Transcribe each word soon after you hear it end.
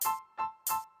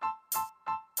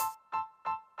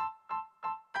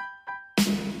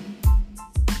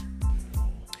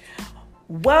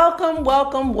Welcome,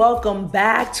 welcome, welcome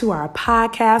back to our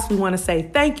podcast. We want to say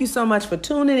thank you so much for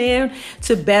tuning in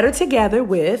to Better Together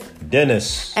with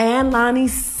Dennis and Lonnie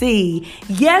C.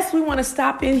 Yes, we want to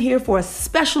stop in here for a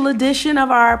special edition of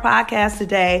our podcast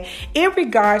today in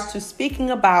regards to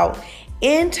speaking about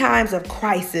in times of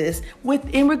crisis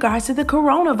in regards to the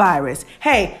coronavirus.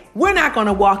 Hey, we're not going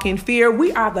to walk in fear.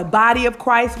 We are the body of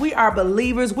Christ. We are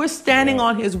believers. We're standing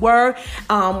on his word.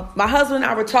 My husband and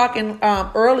I were talking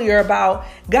earlier about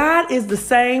God is the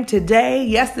same today,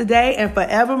 yesterday, and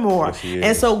forevermore. Yes, he is.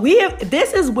 And so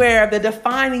this is where the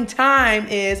defining time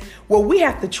is where we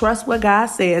have to trust what God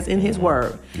says in his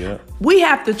word. Yeah. We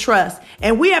have to trust,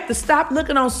 and we have to stop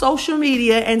looking on social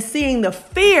media and seeing the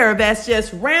fear that's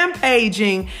just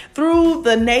rampaging through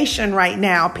the nation right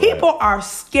now. People are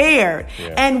scared,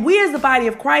 and we as the body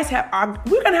of Christ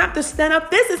we're going to have to stand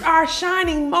up. This is our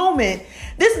shining moment.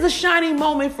 This is a shining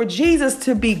moment for Jesus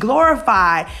to be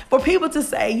glorified, for people to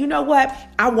say, you know what?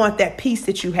 I want that peace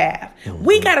that you have. Mm-hmm.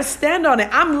 We got to stand on it.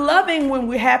 I'm loving when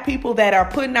we have people that are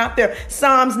putting out there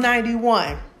Psalms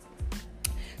 91.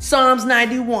 Psalms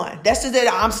 91. That's just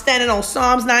it. I'm standing on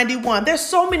Psalms 91. There's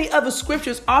so many other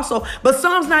scriptures also, but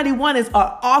Psalms 91 is an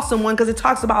awesome one because it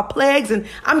talks about plagues, and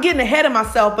I'm getting ahead of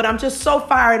myself, but I'm just so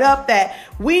fired up that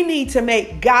we need to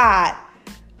make God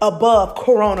above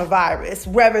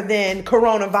coronavirus rather than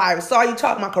coronavirus. So you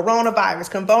talking about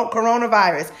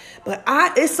coronavirus, but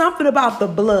it's something about the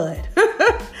blood.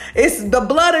 It's the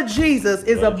blood of Jesus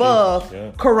is above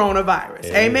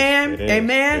coronavirus. Amen.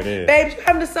 Amen. Babe, you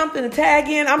have something to tag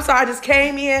in? I'm sorry, I just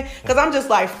came in because I'm just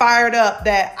like fired up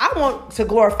that I want to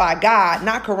glorify God,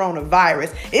 not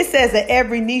coronavirus. It says that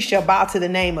every knee shall bow to the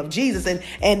name of Jesus.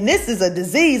 And this is a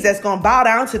disease that's going to bow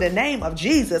down to the name of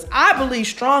Jesus. I believe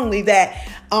strongly that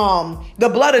the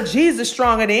blood of Jesus is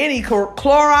stronger than any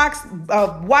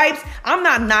Clorox wipes. I'm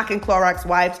not knocking Clorox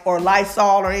wipes or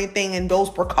Lysol or anything in those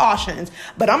precautions,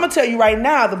 but I'm gonna tell you right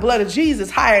now, the blood of Jesus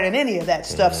is higher than any of that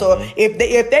stuff. So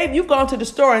if you've gone to the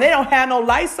store and they don't have no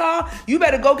Lysol, you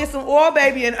better go get some oil,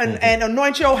 baby, and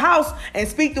anoint your house and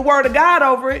speak the word of God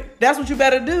over it. That's what you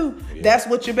better do. Yeah. That's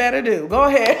what you better do. Go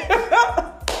ahead.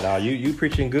 Now you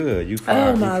preaching good. You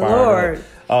fired. Oh my Lord.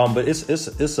 But it's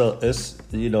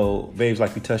babes,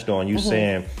 like we touched on. You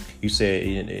said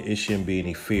it shouldn't be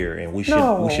any fear, and we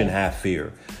shouldn't have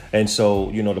fear. And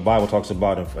so the Bible talks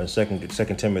about in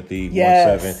Second Timothy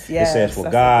 1:7. It says, "For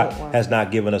God has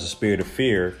not given us a spirit of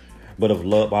fear, but of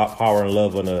love, power, and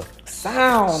love, and a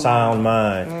sound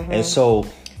mind." Mm-hmm. And so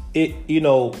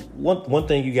one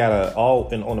thing you gotta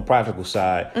on the practical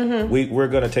side, we're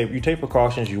gonna take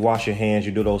precautions. You wash your hands,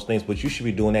 you do those things, but you should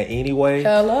be doing that anyway.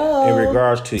 Hello. In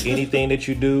regards to anything that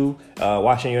you do,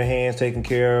 washing your hands, taking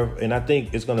care of, and I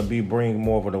think it's gonna bring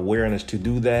more of an awareness to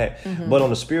do that. Mm-hmm. But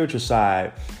on the spiritual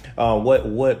side,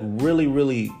 what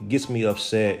really gets me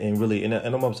upset and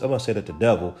I'm gonna say that the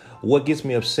devil. What gets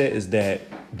me upset is that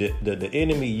the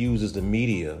enemy uses the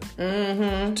media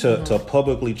to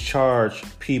publicly charge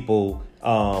people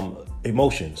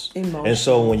emotions. And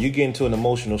so when you get into an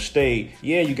emotional state,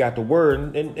 you got the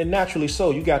word, and naturally so,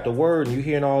 you got the word, and you're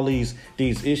hearing all these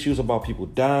issues about people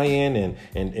dying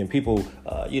and people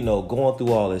going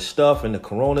through all this stuff, and the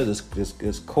corona, this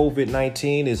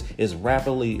COVID-19 is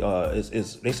rapidly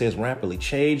they say it's rapidly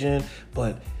changing,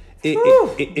 but it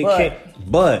can't,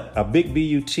 but a big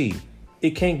BUT.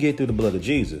 It can't get through the blood of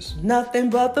Jesus. Nothing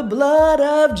but the blood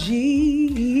of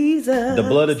Jesus. The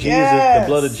blood of Jesus. Yes. The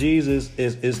blood of Jesus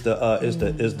is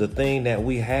the thing that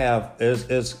we have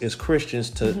as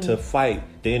Christians to fight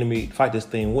the enemy, fight this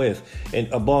thing with,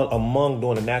 and among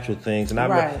doing the natural things. And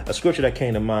a scripture that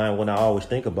came to mind when I always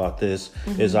think about this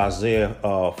is Isaiah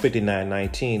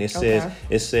 59:19.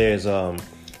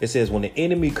 It says, when the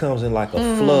enemy comes in like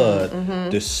a flood,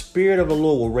 the Spirit of the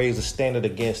Lord will raise a standard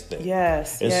against them.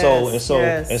 Yes. So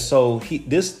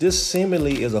this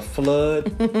seemingly is a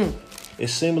flood. It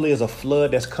seemingly is a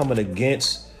flood that's coming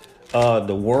against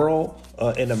the world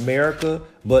in America,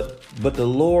 but the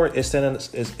Lord is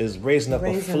raising up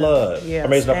a flood.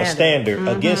 Raising up a standard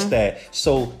against that.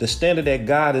 So the standard that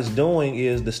God is doing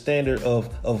is the standard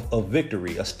of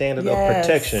victory, a standard of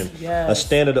protection, a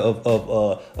standard of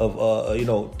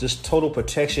just total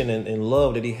protection and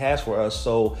love that He has for us.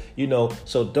 So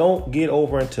so don't get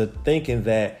over into thinking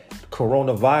that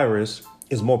coronavirus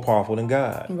is more powerful than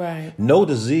God. Right. No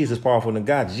disease is powerful than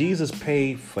God. Jesus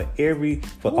paid for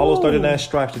all those 39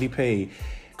 stripes that He paid.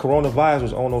 Coronavirus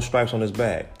was on those stripes on His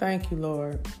back. Thank you,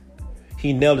 Lord.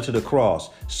 He nailed it to the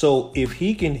cross. So if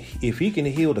he can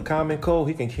heal the common cold,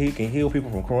 he can heal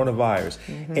people from coronavirus.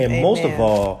 And Amen. Most of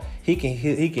all, he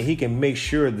can make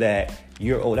sure that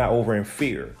you're not over in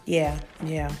fear. Yeah.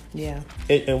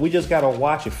 And we just got to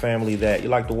watch it, family, that,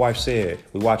 like the wife said,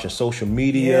 we're watching social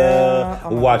media,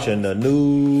 we're watching the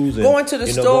news. And, going to the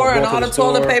store and all the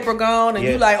toilet paper gone. And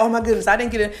Yeah. you like, oh my goodness, I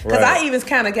didn't get it. Because Right. I even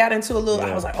kind of got into a little,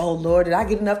 I was like, oh Lord, did I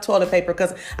get enough toilet paper?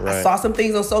 Because I Right. saw some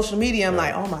things on social media. I'm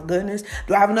like, oh my goodness,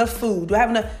 do I have enough food? Do I have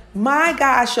enough? My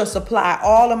God shall supply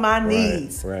all of my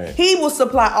needs. Right. He will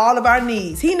supply all of our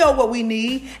needs. He know what we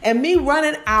need. And me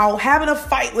running out, having a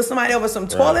fight with somebody over some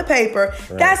toilet paper,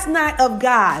 that's not of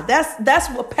God. That's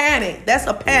what panic. That's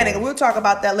a panic. And we'll talk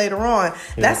about that later on.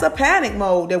 That's a panic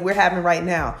mode that we're having right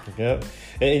now. Yep.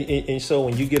 And so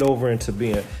when you get over into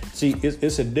being,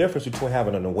 it's a difference between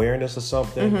having an awareness of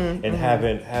something and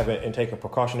having and taking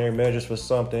precautionary measures for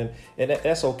something, and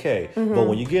that's okay. But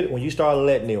when you start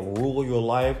letting it rule your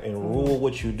life and rule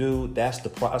what you do, that's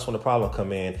when the problem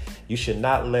come in. You should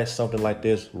not let something like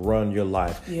this run your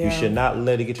life. Yeah. You should not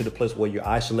let it get to the place where you're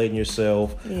isolating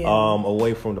yourself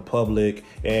away from the public,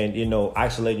 and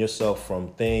isolating yourself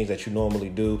from things that you normally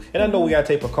do. And I know we gotta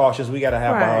take precautions, we gotta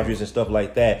have boundaries and stuff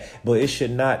like that, but it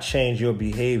should not change your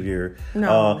behavior.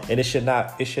 No. And it should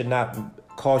not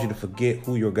cause you to forget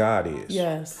who your God is.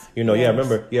 Yes.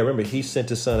 Remember he sent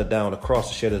his son down on the cross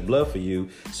to shed his blood for you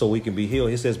so we can be healed.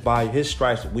 He says by his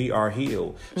stripes we are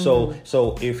healed. So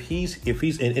if he's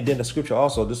and then the scripture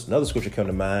also, this another scripture come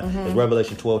to mind, is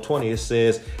Revelation 12:20. It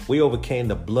says we overcame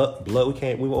the blood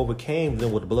we overcame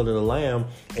them with the blood of the Lamb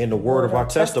and the word of our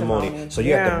testimony. So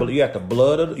you got the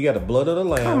blood of the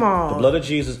Lamb, the blood of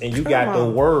Jesus, and you got the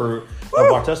word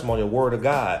of our testimony, the word of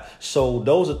God. So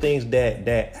those are things that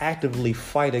actively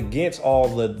fight against all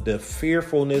the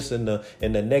fearfulness and the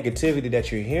negativity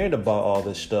that you're hearing about all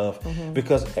this stuff.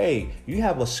 Because you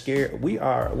have we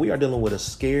are dealing with a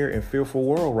scared and fearful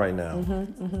world right now.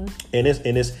 And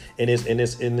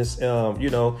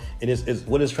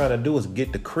what it's trying to do is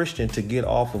get the Christian to get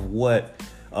off of what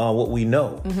we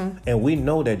know. And we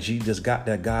know that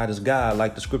that God is God.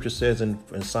 Like the scripture says in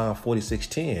Psalm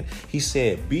 46:10, he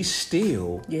said, be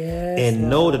still and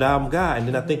know that I'm God. And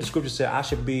then I think the scripture said, I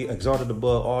should be exalted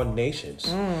above all nations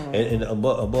and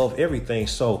above everything.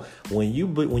 So when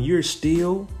you're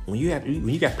still, when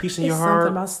you got peace in your heart,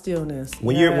 something about stillness.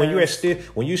 when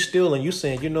you're still and you're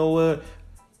saying, you know what,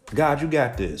 God, you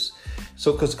got this.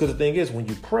 So, because the thing is, when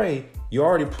you pray, you're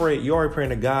already praying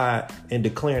to God and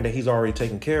declaring that he's already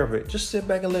taken care of it. Just sit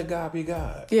back and let God be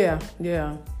God. Yeah.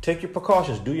 Take your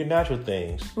precautions, do your natural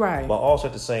things. Right. But also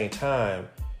at the same time,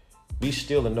 be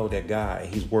still and know that God,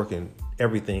 he's working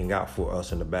everything out for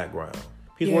us in the background.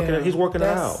 He's working it out.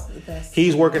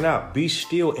 He's working out. Be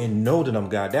still and know that I'm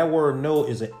God. That word know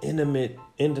is an intimate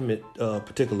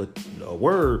particular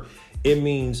word. It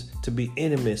means to be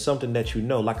intimate, something that you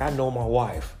know. Like I know my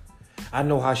wife. I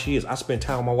know how she is. I spend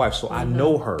time with my wife, so I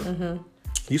know her.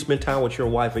 You spend time with your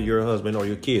wife or your husband or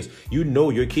your kids. You know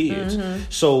your kids.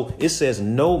 So it says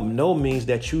know means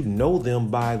that you know them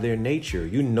by their nature.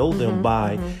 You know them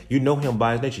you know him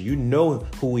by his nature. You know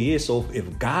who he is. So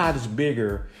if God is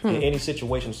bigger in any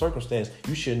situation, circumstance,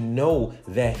 you should know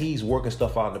that he's working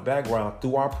stuff out in the background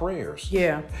through our prayers.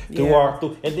 And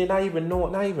then not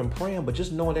even praying, but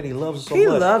just knowing that he loves us so much. He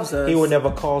loves us. He would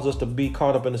never cause us to be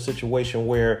caught up in a situation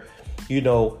where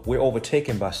we're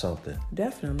overtaken by something.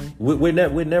 Definitely. We're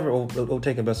never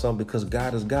overtaken by something because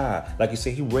God is God. Like you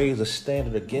said, he raised a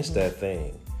standard against that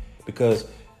thing because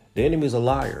the enemy is a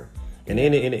liar. And the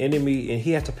enemy, and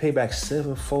he has to pay back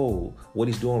sevenfold what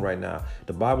he's doing right now.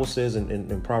 The Bible says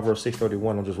in Proverbs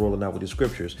 6:31, I'm just rolling out with the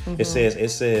scriptures. It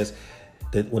says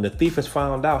that when the thief is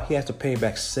found out, he has to pay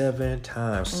back 7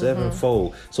 times,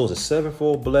 sevenfold. So it's a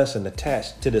sevenfold blessing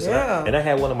attached to this. Yeah. And I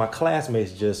had one of my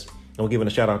classmates I'm giving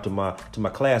a shout out to my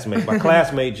classmate. My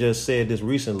classmate just said this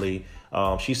recently.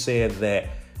 She said that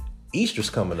Easter's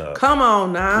coming up. Come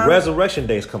on now. Resurrection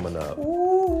Day's coming up.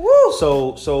 Ooh.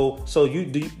 So you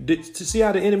to see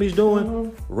how the enemy's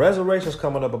doing? Resurrection's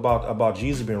coming up about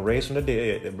Jesus being raised from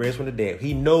the dead.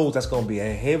 He knows that's going to be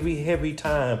a heavy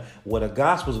time where the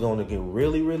gospel's going to get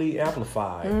really, really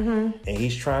amplified. And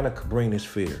he's trying to bring this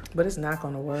fear. But it's not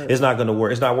going to work. It's not going to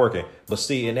work. It's not working. But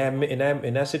see, in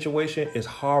that situation, is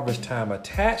harvest time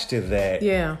attached to that.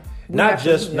 Yeah. Not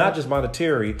just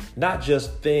monetary, not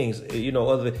just things,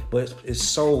 but it's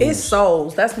souls. It's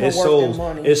souls. That's more work than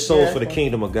money. It's souls for the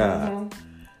kingdom of God.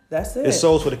 That's it. It's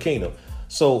souls for the kingdom.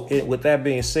 So with that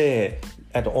being said,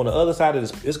 on the other side of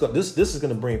this, this is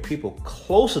going to bring people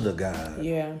closer to God.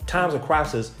 Yeah. Times of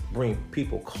crisis bring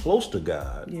people close to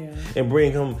God. Yeah. And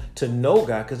bring them to know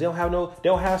God because they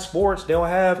don't have sports, they don't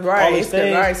have all these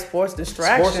things. Sports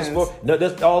distractions.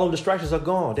 All them distractions are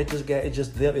gone.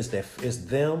 It's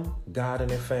them, God, and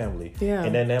their family. Yeah.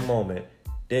 And in that moment,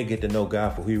 they get to know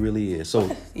God for who He really is.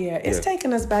 So it's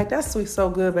taking us back. That's so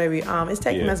good, baby. It's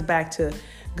taking us back to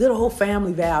good old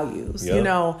family values. Yep. You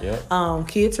know,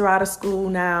 kids are out of school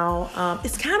now.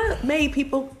 It's kind of made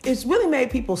people. It's really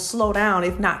made people slow down,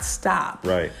 if not stop.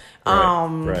 Right.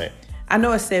 I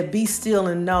know it said be still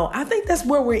and know. I think that's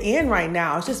where we're in right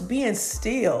now. It's just being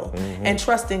still and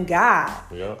trusting God.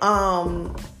 Yep.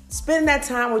 Spending that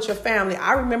time with your family.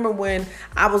 I remember when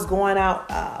I was going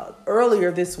out earlier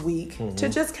this week to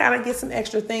just kind of get some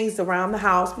extra things around the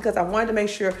house because I wanted to make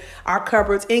sure our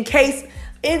cupboards, in case,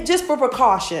 just for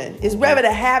precaution, it's rather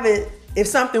to have it, if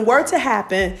something were to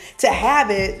happen, to have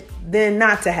it than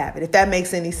not to have it, if that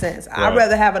makes any sense. Right. I'd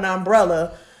rather have an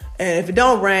umbrella. And if it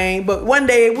don't rain, but one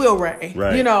day it will rain,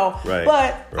 you know. Right.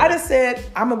 But I just said,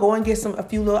 I'm going to go and get a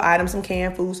few little items, some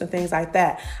canned foods and things like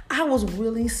that. I was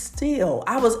really still.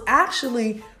 I was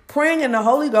actually praying in the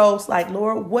Holy Ghost, like,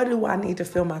 Lord, what do I need to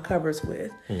fill my cupboards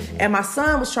with? And my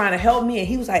son was trying to help me. And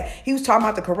he was talking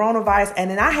about the coronavirus. And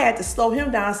then I had to slow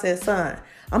him down and said, son,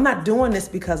 I'm not doing this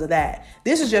because of that.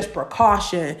 This is just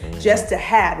precaution, just to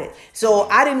have it. So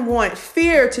I didn't want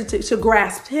fear to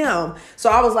grasp him. So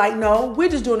I was like, no, we're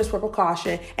just doing this for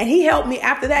precaution. And he helped me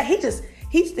after that.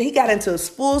 He got into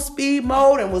full speed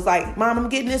mode and was like, Mom, I'm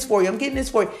getting this for you. I'm getting this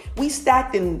for you. We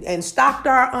stacked and stocked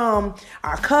our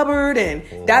cupboard and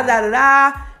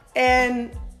and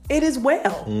it is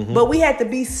well. But we had to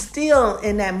be still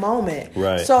in that moment.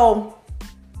 Right. So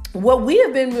what we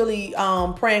have been really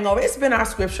praying over, it's been our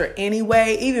scripture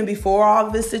anyway, even before all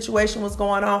of this situation was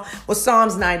going on, was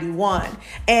Psalms 91.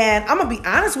 And I'm going to be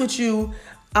honest with you,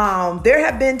 there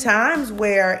have been times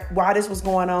where while this was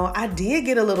going on, I did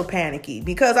get a little panicky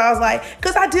because I was like,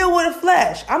 because I deal with the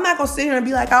flesh. I'm not going to sit here and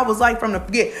be like I was like from the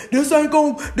beginning, this ain't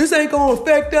going to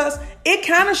affect us. It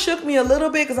kind of shook me a little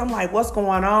bit because I'm like, what's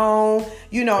going on?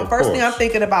 You know, first thing I'm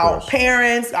thinking about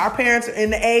parents, our parents are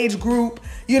in the age group,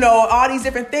 you know, all these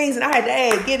different things. And I had to,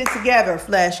 hey, get it together,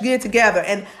 flesh, get it together.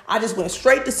 And I just went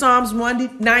straight to Psalms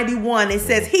 191. It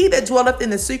says, he that dwelleth in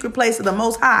the secret place of the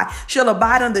Most High shall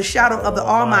abide under the shadow of the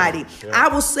Almighty. I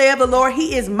will say of the Lord,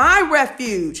 he is my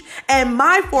refuge and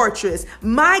my fortress,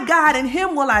 my God, in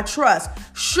him will I trust.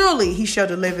 Surely he shall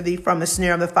deliver thee from the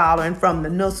snare of the fowler and from the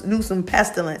noosome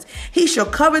pestilence. He shall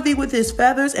cover thee with his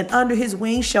feathers, and under his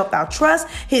wings shalt thou trust.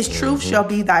 His truth shall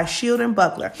be thy shield and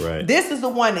buckler. Right. This is the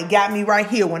one that got me right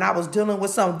here when I was dealing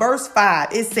with some. Verse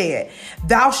 5, it said,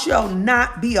 thou shalt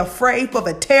not be afraid for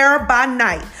the terror by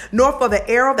night, nor for the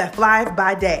arrow that flieth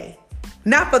by day,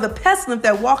 not for the pestilence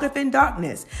that walketh in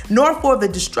darkness, nor for the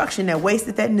destruction that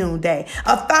wasteth at noonday.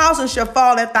 1,000 shall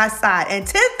fall at thy side, and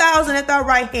 10,000 at thy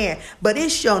right hand, but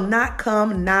it shall not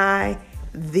come nigh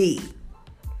thee.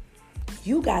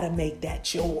 You got to make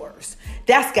that yours.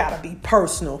 That's got to be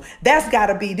personal. That's got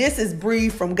to be, this is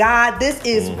breathed from God. This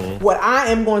is what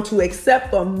I am going to accept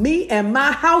for me and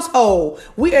my household.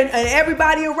 And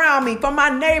everybody around me, from my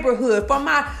neighborhood, from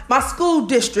my school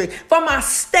district, from my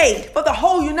state, for the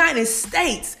whole United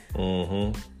States.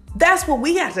 That's what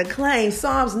we have to claim.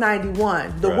 Psalms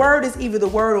 91. The word is either the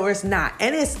word or it's not.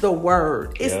 And it's the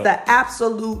word. It's the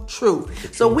absolute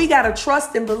truth. So we got to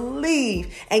trust and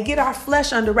believe and get our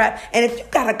flesh under wrap. And if you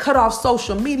got to cut off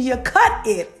social media, cut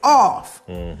it off.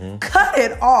 Cut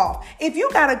it off. If you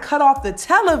got to cut off the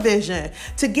television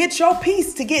to get your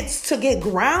peace, to get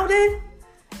grounded,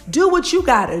 do what you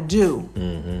got to do.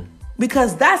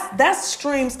 Because that's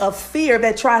streams of fear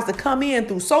that tries to come in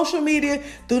through social media,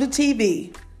 through the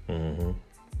TV.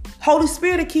 Holy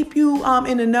Spirit to keep you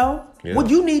in the know. What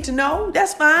you need to know,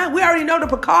 that's fine. We already know the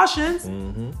precautions,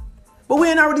 but we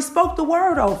ain't already spoke the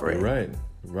word over it.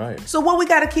 Right. So what we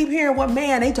got to keep hearing, what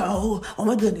man, they told, oh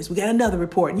my goodness, we got another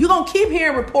report. And you're going to keep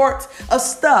hearing reports of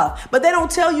stuff, but they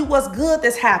don't tell you what's good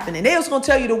that's happening. They just going to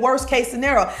tell you the worst case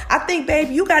scenario. I think, babe,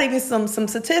 you got even some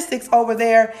statistics over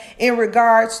there in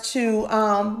regards to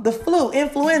the flu,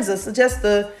 influenza, so just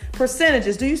the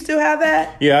percentages. Do you still have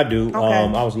that? Yeah, I do. Okay.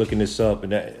 I was looking this up,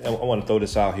 and I want to throw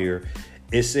this out here.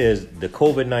 It says the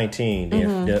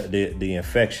COVID-19, the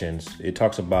infections, it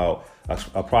talks about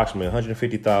approximately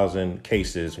 150,000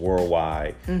 cases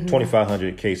worldwide,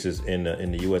 2,500 cases in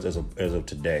the U.S. as of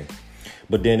today.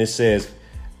 But then it says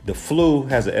the flu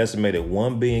has an estimated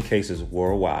 1 billion cases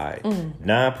worldwide,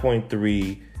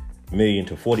 9.3 million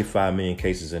to 45 million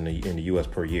cases in the U.S.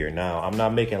 per year. Now, I'm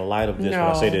not making light of this when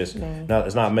I say this. No,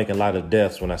 it's not making light of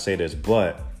deaths when I say this,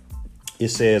 but it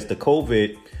says the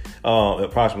COVID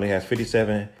approximately has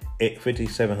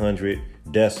 5,700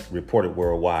 deaths reported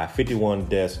worldwide, 51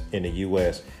 deaths in the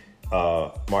U.S.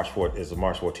 March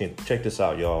 14th. Check this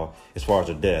out, y'all, as far as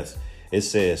the deaths. it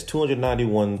says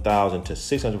 291,000 to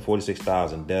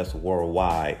 646,000 deaths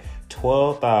worldwide,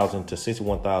 12,000 to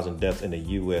 61,000 deaths in the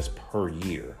U.S. per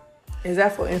year. Is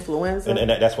that for influenza? And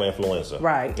that's for influenza.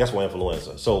 Right. That's for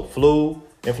influenza. So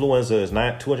influenza is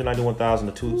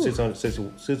 291,000 to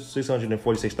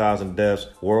 646,000 deaths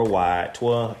worldwide,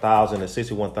 12,000 to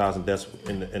 61,000 deaths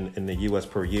in the U.S.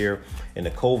 per year. And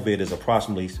the COVID is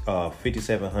approximately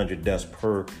 5,700 deaths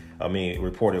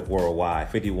reported worldwide,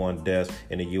 51 deaths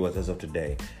in the U.S. as of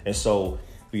today. And so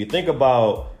if you think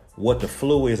about what the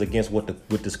flu is against what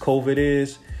this COVID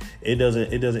is,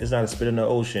 it's not a spit in the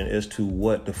ocean as to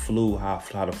what the flu, how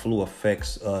the flu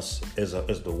affects us as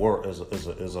the world,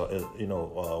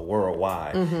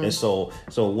 worldwide. Mm-hmm. And so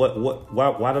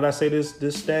why did I say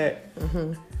this stat?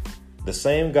 Mm-hmm. The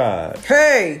same God,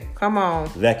 hey, come on,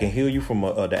 that can heal you from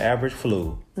the average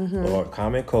flu or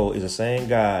common cold is the same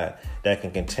God that can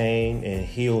contain and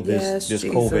heal this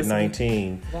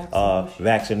COVID-19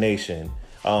 vaccination.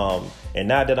 And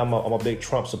not that I'm a big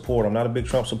Trump supporter. I'm not a big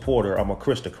Trump supporter. I'm a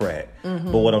Christocrat.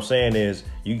 Mm-hmm. But what I'm saying is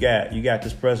you got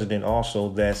this president also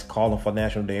that's calling for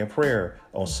National Day of Prayer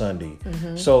on Sunday.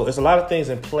 Mm-hmm. So it's a lot of things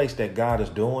in place that God is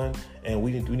doing, and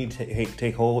we need to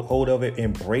take hold of it,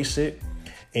 embrace it.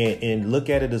 And look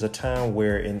at it as a time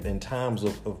where in times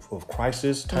of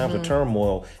crisis, times of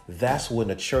turmoil, that's when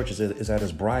the church is at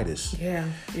its brightest. Yeah.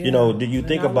 Do you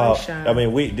think about,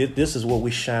 this is what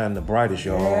we shine the brightest,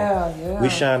 y'all. Yeah. We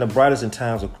shine the brightest in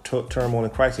times of turmoil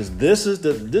and crisis. This is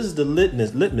the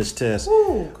litmus test.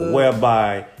 Ooh,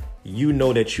 whereby you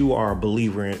know that you are a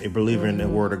believer in the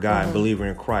word of God, and believer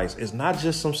in Christ. It's not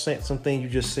just something you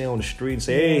just say on the street and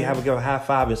say, hey, have a high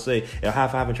five and say, a high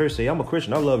five in church, say, I'm a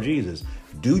Christian, I love Jesus.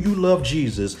 Do you love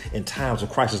Jesus in times of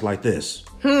crisis like this?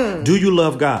 Do you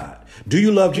love God? Do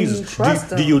you love Jesus?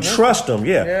 Do you trust him?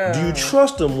 Yeah. Do you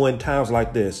trust him when times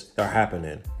like this are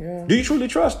happening? Yeah. Do you truly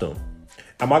trust him?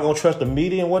 Am I going to trust the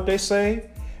media and what they say?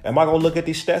 Am I going to look at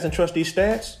these stats and trust these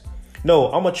stats?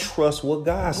 No, I'm going to trust what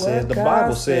God says. The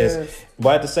Bible says.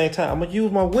 But at the same time, I'm going to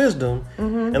use my wisdom.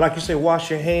 Mm-hmm. And like you say,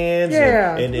 wash your hands.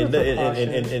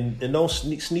 And don't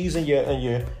sneeze in your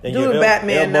do the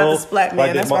Batman, not the splat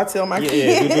man. That's what I tell my kids.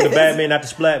 Yeah, do the Batman, not the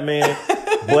splat man.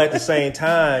 But at the same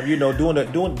time, doing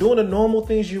the normal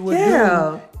things you would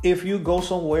do. If you go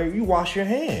somewhere, you wash your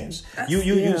hands. You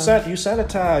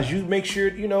sanitize. You make sure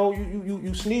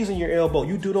you sneeze in your elbow.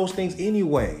 You do those things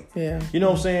anyway. Yeah. You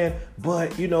know what I'm saying?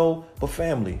 But but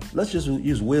family, let's just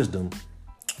use wisdom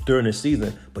during this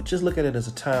season. But just look at it as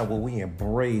a time where we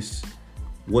embrace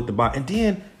what the Bible, and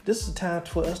then this is a time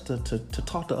for us to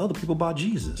talk to other people about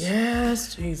Jesus.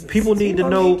 Yes, Jesus. People need to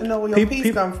know where your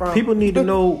peace come from. People need to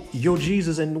know your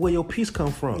Jesus and where your peace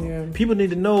come from. Yeah. People need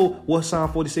to know what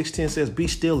Psalm 46:10 says, be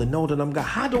still and know that I'm God.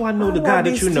 How do I know the God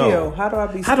that you know? How do I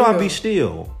be still? How do I be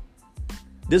still?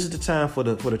 This is the time for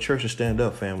the church to stand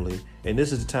up, family. And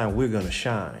this is the time we're going to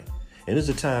shine. And this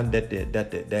is the time that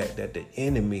the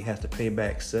enemy has to pay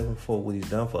back sevenfold what he's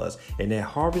done for us. And that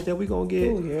harvest that we're going to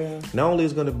get, not only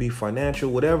is going to be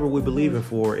financial, whatever we're believing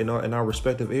for in our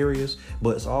respective areas,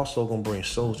 but it's also going to bring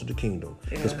souls to the kingdom.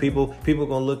 Because people are going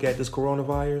to look at this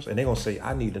coronavirus and they're going to say,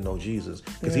 I need to know Jesus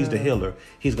because he's the healer.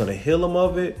 He's going to heal them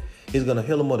of it. He's going to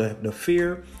heal them of the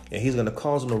fear, and he's going to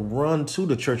cause them to run to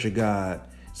the church of God.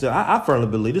 So I firmly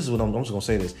believe, this is what I'm just going to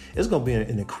say this, it's going to be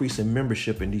an increase in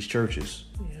membership in these churches.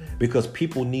 Because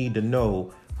people need to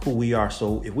know who we are.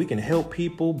 So if we can help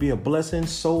people, be a blessing,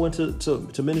 sow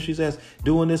into ministries that's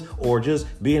doing this, or just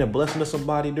being a blessing to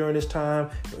somebody during this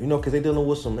time, because they're dealing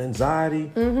with some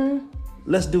anxiety,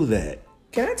 let's do that.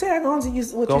 Can I tag on to you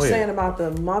what you're saying about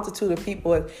the multitude of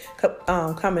people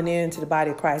coming into the body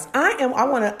of Christ? I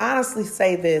want to honestly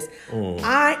say this.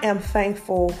 I am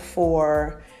thankful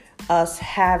for us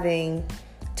having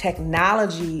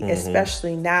technology,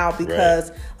 especially now,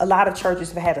 because a lot of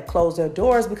churches have had to close their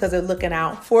doors because they're looking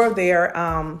out for their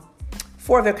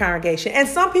congregation. And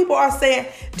some people are saying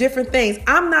different things.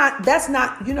 That's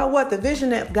not, the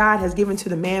vision that God has given to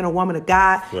the man or woman of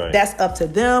God, that's up to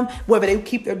them, whether they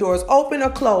keep their doors open or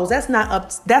closed. That's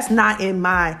not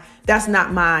my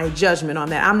judgment on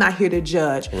that. I'm not here to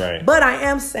judge. Right. But I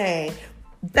am saying,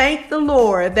 thank the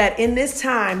Lord that in this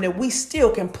time that we still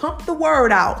can pump the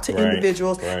word out to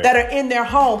individuals that are in their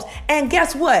homes. And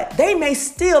guess what?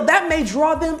 That may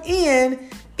draw them in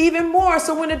even more.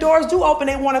 So when the doors do open,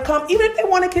 they want to come, even if they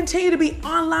want to continue to be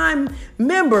online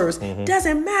members,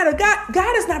 doesn't matter.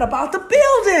 God is not about the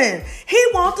building. He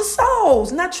wants the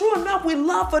souls. Not true enough. We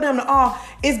love for them to all.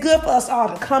 It's good for us all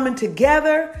to come in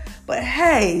together. But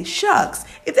hey, shucks,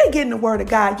 if they get in the word of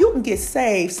God, you can get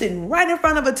saved sitting right in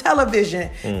front of a television.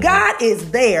 God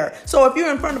is there. So if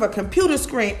you're in front of a computer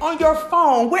screen, on your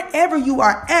phone, wherever you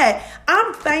are at,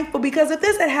 I'm thankful, because if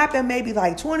this had happened maybe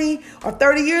like 20 or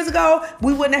 30 years ago,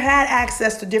 we wouldn't have had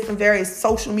access to different various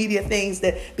social media things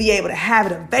that be able to have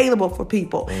it available for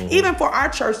people. Even for our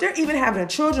church, they're even having a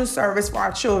children's service for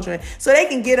our children so they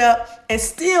can get up and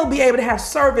still be able to have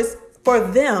service for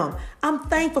them. I'm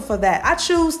thankful for that. I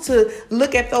choose to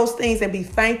look at those things and be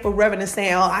thankful rather than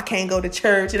saying, oh, I can't go to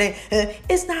church.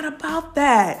 It's not about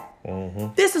that.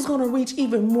 This is going to reach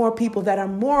even more people that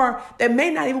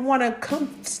may not even want to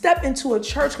come step into a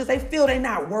church because they feel they're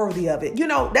not worthy of it.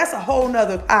 That's a whole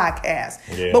nother podcast.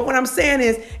 Yeah. But what I'm saying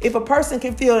is, if a person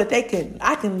can feel that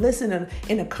I can listen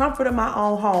in the comfort of my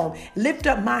own home, lift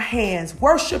up my hands,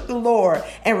 worship the Lord,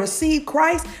 and receive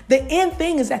Christ, the end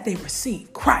thing is that they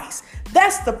receive Christ.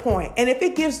 That's the point. And if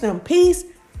it gives them peace,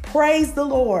 praise the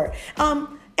Lord.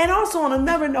 And also on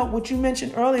another note, what you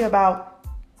mentioned earlier about,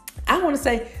 I want to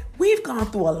say, we've gone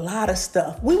through a lot of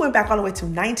stuff. We went back all the way to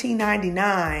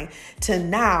 1999 to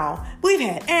now. We've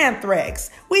had anthrax.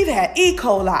 We've had E.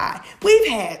 coli. We've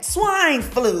had swine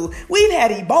flu. We've had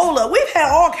Ebola. We've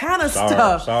had all kind of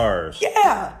stuff. SARS.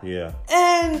 Yeah.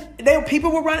 And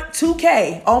people were running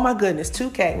 2K. Oh my goodness,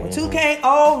 2K. When 2K,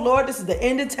 oh Lord, this is the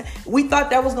end of time. We thought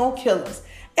that was going to kill us.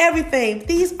 Everything.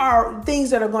 These are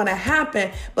things that are going to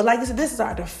happen. But like I said, this is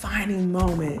our defining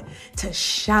moment to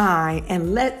shine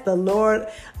and let the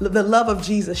love of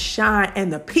Jesus shine,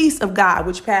 and the peace of God,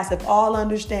 which passeth all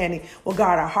understanding, will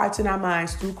guard our hearts and our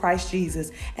minds through Christ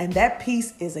Jesus. And that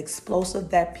peace is explosive.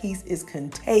 That peace is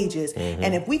contagious.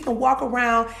 And if we can walk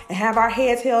around and have our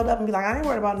heads held up and be like, I ain't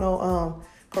worried about no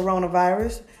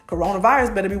coronavirus.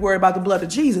 Coronavirus better be worried about the blood of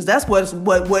Jesus. That's what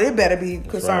it better be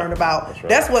concerned about. That's right.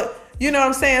 That's what. You know what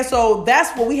I'm saying? So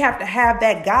that's what we have to have,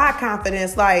 that God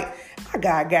confidence, like, my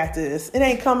God got this. It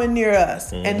ain't coming near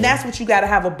us. And that's what you got to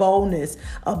have a boldness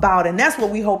about. And that's what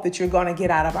we hope that you're going to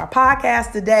get out of our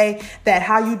podcast today, that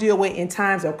how you deal with in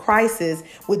times of crisis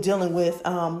with dealing with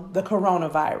the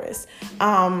coronavirus.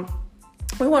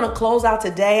 We want to close out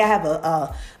today. I have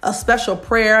a special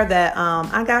prayer that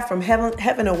I got from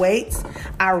Heaven Awaits.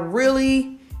 I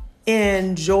really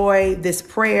enjoy this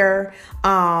prayer.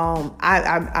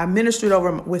 I ministered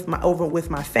over with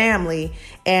my family,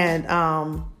 and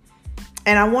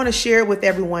I want to share it with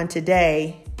everyone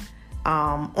today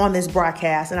on this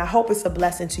broadcast, and I hope it's a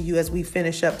blessing to you as we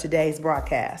finish up today's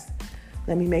broadcast.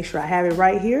 Let me make sure I have it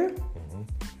right here.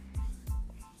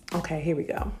 Okay, here we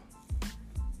go.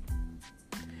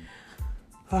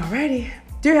 Alrighty.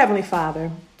 Dear Heavenly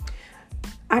Father,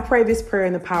 I pray this prayer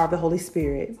in the power of the Holy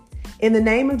Spirit. In the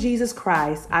name of Jesus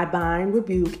Christ, I bind,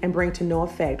 rebuke, and bring to no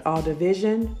effect all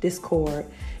division, discord,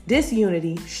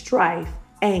 disunity, strife,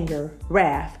 anger,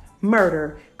 wrath,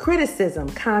 murder, criticism,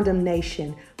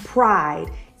 condemnation,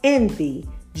 pride, envy,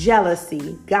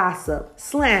 jealousy, gossip,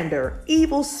 slander,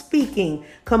 evil speaking,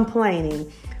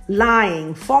 complaining,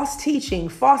 lying, false teaching,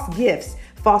 false gifts,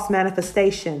 false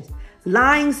manifestations,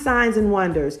 lying signs and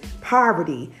wonders,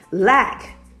 poverty,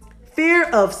 lack, fear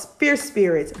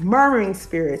spirits, murmuring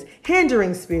spirits,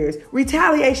 hindering spirits,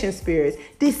 retaliation spirits,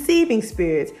 deceiving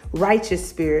spirits, righteous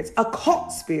spirits,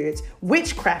 occult spirits,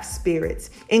 witchcraft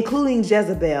spirits, including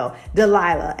Jezebel,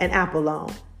 Delilah, and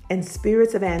Apollyon, and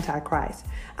spirits of Antichrist.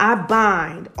 I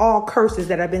bind all curses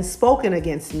that have been spoken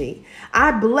against me.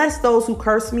 I bless those who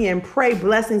curse me and pray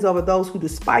blessings over those who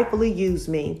despitefully use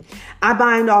me. I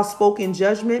bind all spoken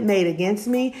judgment made against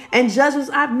me and judgments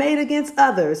I've made against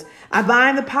others. I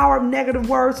bind the power of negative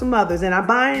words from others, and I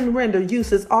bind and render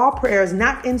useless all prayers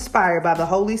not inspired by the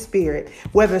Holy Spirit,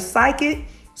 whether psychic,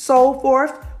 soul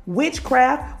forth,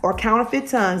 witchcraft, or counterfeit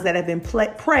tongues that have been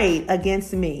prayed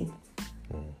against me.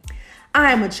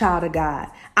 I am a child of God.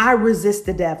 I resist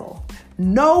the devil.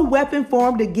 No weapon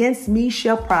formed against me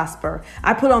shall prosper.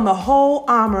 I put on the whole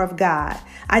armor of God.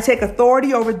 I take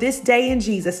authority over this day in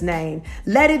Jesus' name.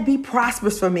 Let it be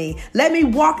prosperous for me. Let me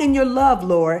walk in your love,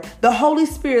 Lord. The Holy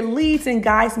Spirit leads and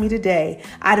guides me today.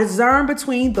 I discern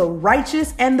between the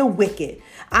righteous and the wicked.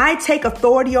 I take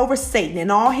authority over Satan and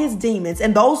all his demons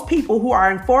and those people who are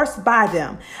enforced by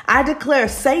them. I declare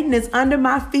Satan is under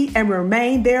my feet and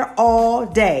remain there all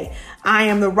day. I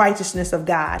am the righteousness of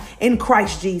God in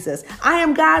Christ Jesus. I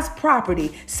am God's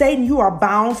property. Satan, you are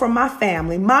bound from my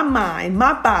family, my mind,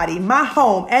 my body, my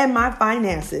home, and my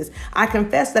finances. I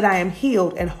confess that I am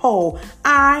healed and whole.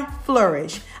 I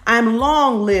flourish. I am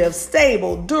long-lived,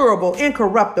 stable, durable,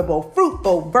 incorruptible,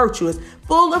 fruitful, virtuous,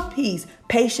 full of peace,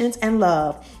 patience, and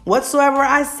love. Whatsoever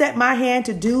I set my hand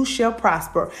to do shall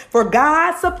prosper, for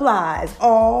God supplies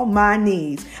all my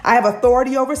needs. I have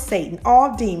authority over Satan,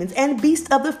 all demons, and beasts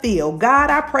of the field. God,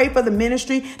 I pray for the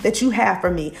ministry that you have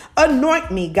for me.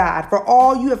 Anoint me, God, for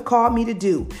all you have called me to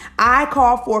do. I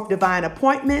call forth divine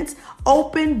appointments,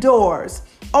 open doors.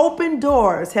 Open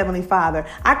doors, Heavenly Father.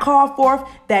 I call forth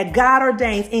that God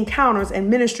ordains encounters and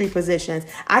ministry positions.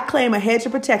 I claim a hedge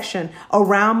of protection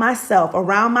around myself,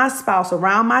 around my spouse,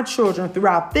 around my children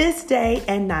throughout this day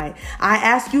and night. I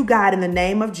ask you, God, in the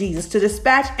name of Jesus, to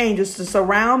dispatch angels to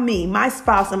surround me, my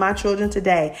spouse, and my children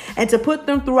today, and to put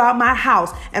them throughout my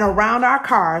house and around our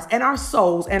cars and our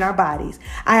souls and our bodies.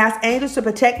 I ask angels to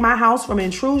protect my house from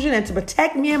intrusion and to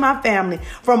protect me and my family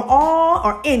from all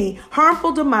or any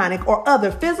harmful, demonic, or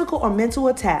other physical or mental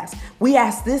attacks. We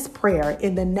ask this prayer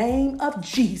in the name of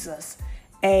Jesus.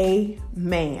 Amen.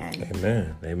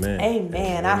 Amen. Amen.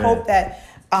 Amen. I hope that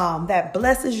that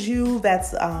blesses you.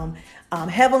 That's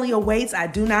heavenly awaits. I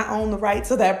do not own the rights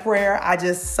to that prayer. I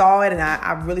just saw it and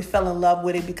I really fell in love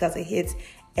with it because it hits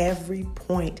every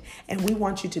point. And we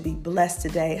want you to be blessed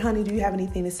today. Honey, do you have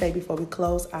anything to say before we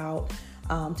close out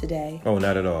today? Oh,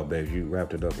 not at all, babe. You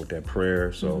wrapped it up with that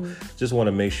prayer. So just want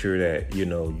to make sure that, you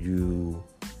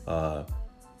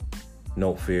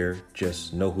no fear,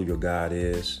 just know who your God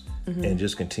is, and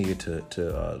just continue to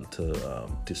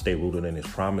stay rooted in his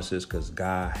promises, because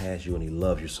God has you and he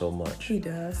loves you so much. He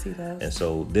does. And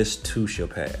so this too shall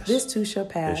pass. This too shall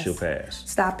pass. This shall pass.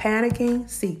 Stop panicking.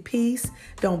 Seek peace.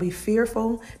 Don't be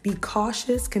fearful. Be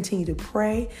cautious. Continue to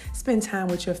pray. Spend time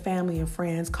with your family and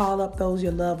friends. Call up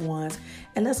your loved ones.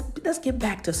 And let's get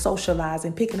back to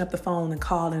socializing, picking up the phone and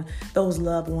calling those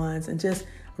loved ones and just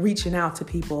reaching out to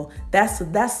people.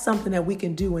 That's something that we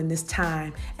can do in this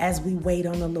time as we wait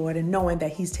on the Lord and knowing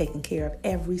that he's taking care of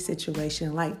every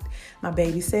situation. Like my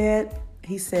baby said,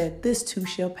 he said, this too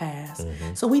shall pass.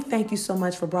 So we thank you so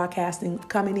much for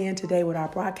coming in today with our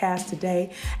broadcast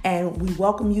today. And we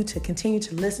welcome you to continue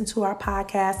to listen to our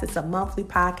podcast. It's a monthly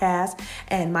podcast.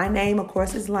 And my name, of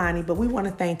course, is Lonnie. But we want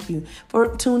to thank you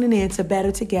for tuning in to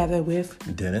Better Together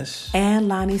with Dennis and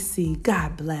Lonnie C.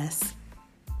 God bless.